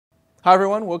Hi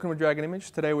everyone, welcome to Dragon Image.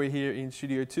 Today we're here in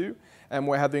Studio 2 and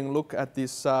we're having a look at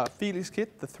this Fiilex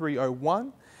kit, the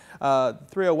 301. The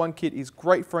 301 kit is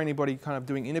great for anybody kind of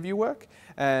doing interview work,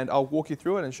 and I'll walk you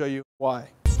through it and show you why.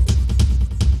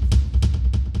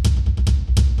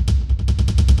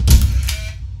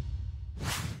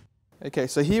 Okay,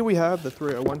 so here we have the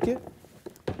 301 kit.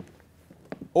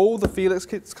 All the Fiilex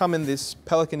kits come in this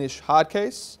Pelican-ish hard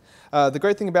case. The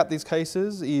great thing about these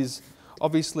cases is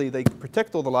obviously they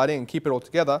protect all the lighting and keep it all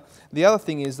together. The other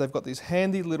thing is they've got these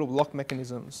handy little lock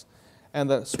mechanisms, and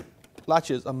the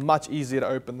latches are much easier to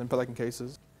open than Pelican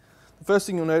cases. The first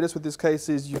thing you'll notice with this case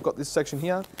is you've got this section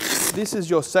here. This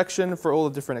is your section for all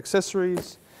the different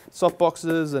accessories,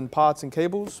 softboxes and parts and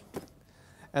cables.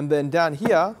 And then down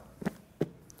here,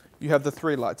 you have the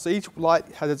 3 lights. So each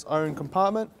light has its own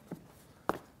compartment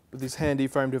with these handy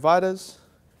foam dividers.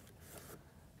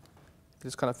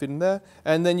 Just kind of fit in there.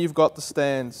 And then you've got the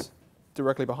stands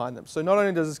directly behind them. So not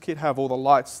only does this kit have all the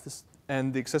lights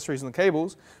and the accessories and the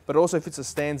cables, but it also fits the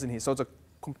stands in here. So it's a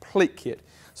complete kit.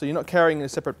 So you're not carrying a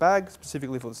separate bag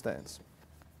specifically for the stands.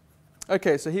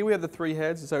 Okay, so here we have the 3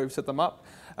 heads. So we've set them up.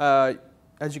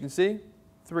 As you can see,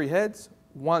 3 heads,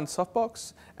 1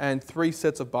 softbox, and 3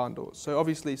 sets of barn doors. So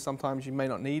obviously sometimes you may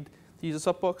not need to use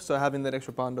a softbox, so having that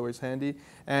extra barn door is handy.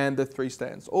 And the 3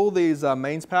 stands. All these are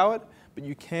mains powered, but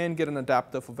you can get an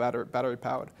adapter for battery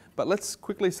powered. But let's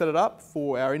quickly set it up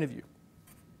for our interview.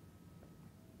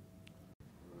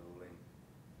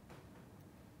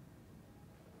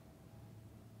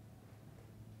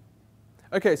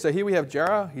 Okay, so here we have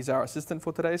Jara. He's our assistant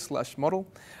for today / model.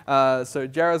 So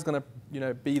Jara's going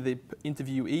to be the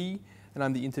interviewee, and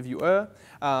I'm the interviewer.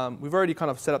 We've already kind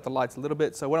of set up the lights a little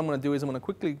bit. So what I'm going to do is I'm going to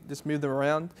quickly just move them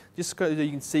around, just so you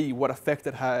can see what effect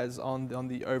it has on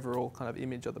the overall kind of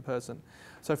image of the person.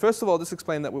 So first of all, just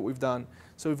explain that what we've done.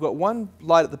 So we've got one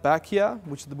light at the back here,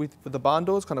 which is with the barn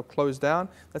doors kind of closed down.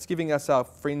 That's giving us our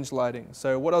fringe lighting.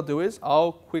 So what I'll do is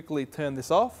I'll quickly turn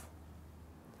this off,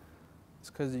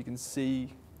 just because you can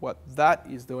see what that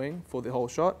is doing for the whole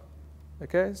shot.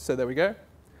 Okay, so there we go.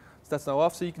 So that's now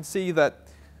off. So you can see that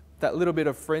that little bit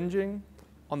of fringing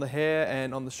on the hair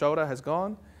and on the shoulder has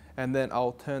gone, and then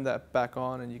I'll turn that back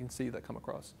on and you can see that come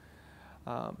across.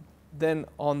 Then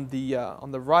on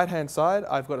the right hand side,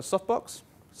 I've got a softbox,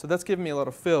 so that's giving me a lot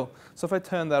of fill. So if I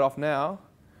turn that off now,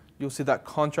 you'll see that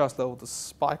contrast level just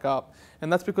spike up,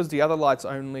 and that's because the other lights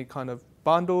only kind of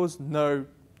barn doors, no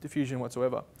diffusion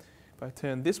whatsoever. If I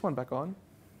turn this one back on,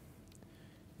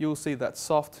 you'll see that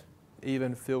soft,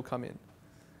 even fill come in.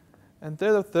 And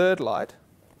the third light,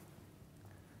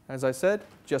 as I said,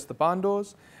 just the barn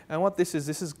doors. And what this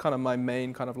is kind of my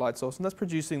main kind of light source, and that's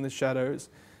producing the shadows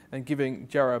and giving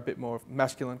Jara a bit more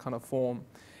masculine kind of form.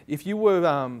 If you were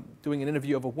doing an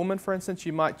interview of a woman, for instance,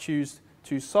 you might choose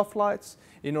 2 soft lights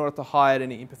in order to hide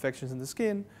any imperfections in the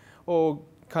skin or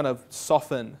kind of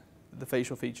soften the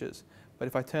facial features. But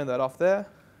if I turn that off there,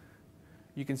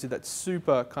 you can see that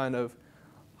super kind of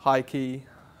high key,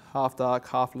 half dark,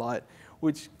 half light,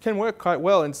 which can work quite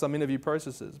well in some interview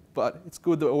processes, but it's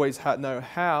good to always know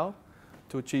how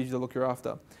to achieve the look you're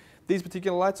after. These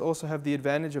particular lights also have the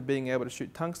advantage of being able to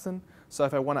shoot tungsten, so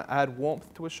if I want to add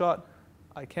warmth to a shot,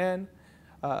 I can,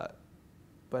 but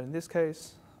in this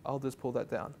case, I'll just pull that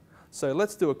down. So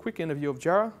let's do a quick interview of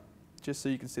Jara, just so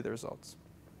you can see the results.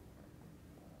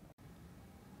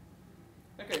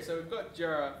 Okay, so we've got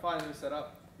Jara finally set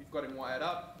up, we've got him wired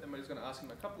up, and we're just going to ask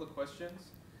him a couple of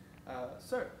questions.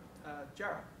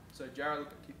 Jara. So Jara,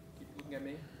 keep looking at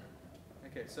me.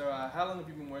 Okay, so how long have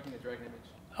you been working at Dragon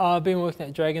Image? I've been working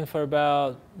at Dragon for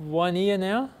about 1 year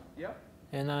now. Yep.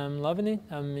 And I'm loving it.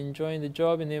 I'm enjoying the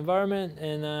job and the environment,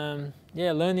 and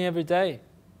yeah, learning every day.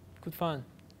 Good fun.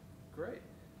 Great.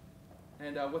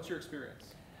 And what's your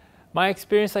experience? My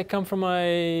experience, I come from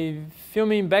a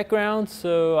filming background,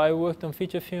 so I worked on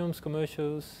feature films,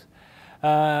 commercials.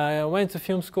 I went to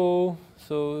film school,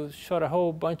 so shot a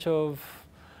whole bunch of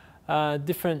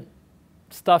different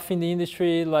stuff in the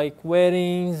industry, like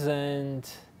weddings and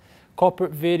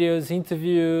corporate videos,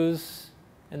 interviews,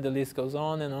 and the list goes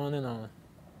on and on and on.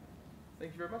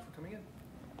 Thank you very much for coming in.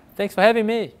 Thanks for having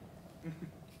me.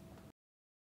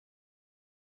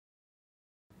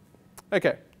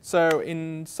 Okay, so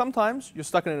sometimes you're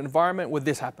stuck in an environment where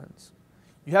this happens.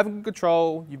 You haven't got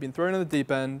control, you've been thrown in the deep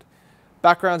end,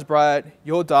 background's bright,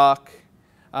 you're dark.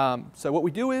 So what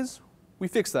we do is we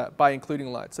fix that by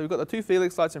including lights. So we've got the 2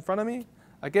 Fiilex lights in front of me.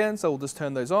 Again, so we'll just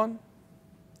turn those on.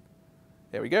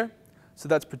 There we go. So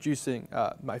that's producing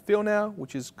my fill now,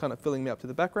 which is kind of filling me up to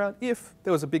the background. If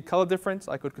there was a big color difference,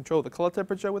 I could control the color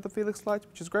temperature with the Fiilex lights,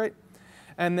 which is great.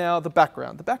 And now the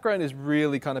background. The background is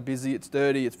really kind of busy, it's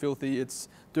dirty, it's filthy, it's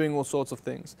doing all sorts of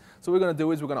things. So what we're going to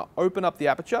do is we're going to open up the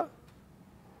aperture.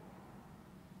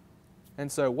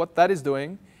 And so what that is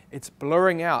doing, it's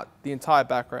blurring out the entire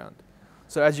background.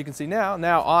 So as you can see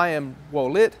now I am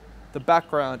well lit, the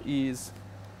background is,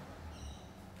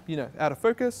 out of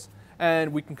focus,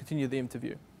 and we can continue the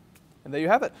interview. And there you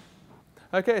have it.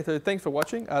 Okay, so thanks for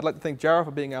watching. I'd like to thank Jara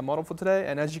for being our model for today.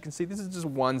 And as you can see, this is just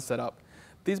one setup.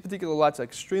 These particular lights are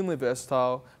extremely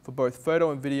versatile for both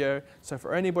photo and video. So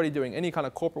for anybody doing any kind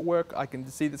of corporate work, I can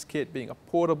see this kit being a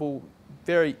portable,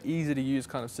 very easy to use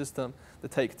kind of system to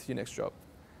take to your next job.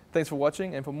 Thanks for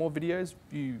watching, and for more videos,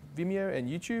 view Vimeo and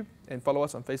YouTube, and follow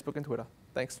us on Facebook and Twitter.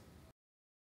 Thanks.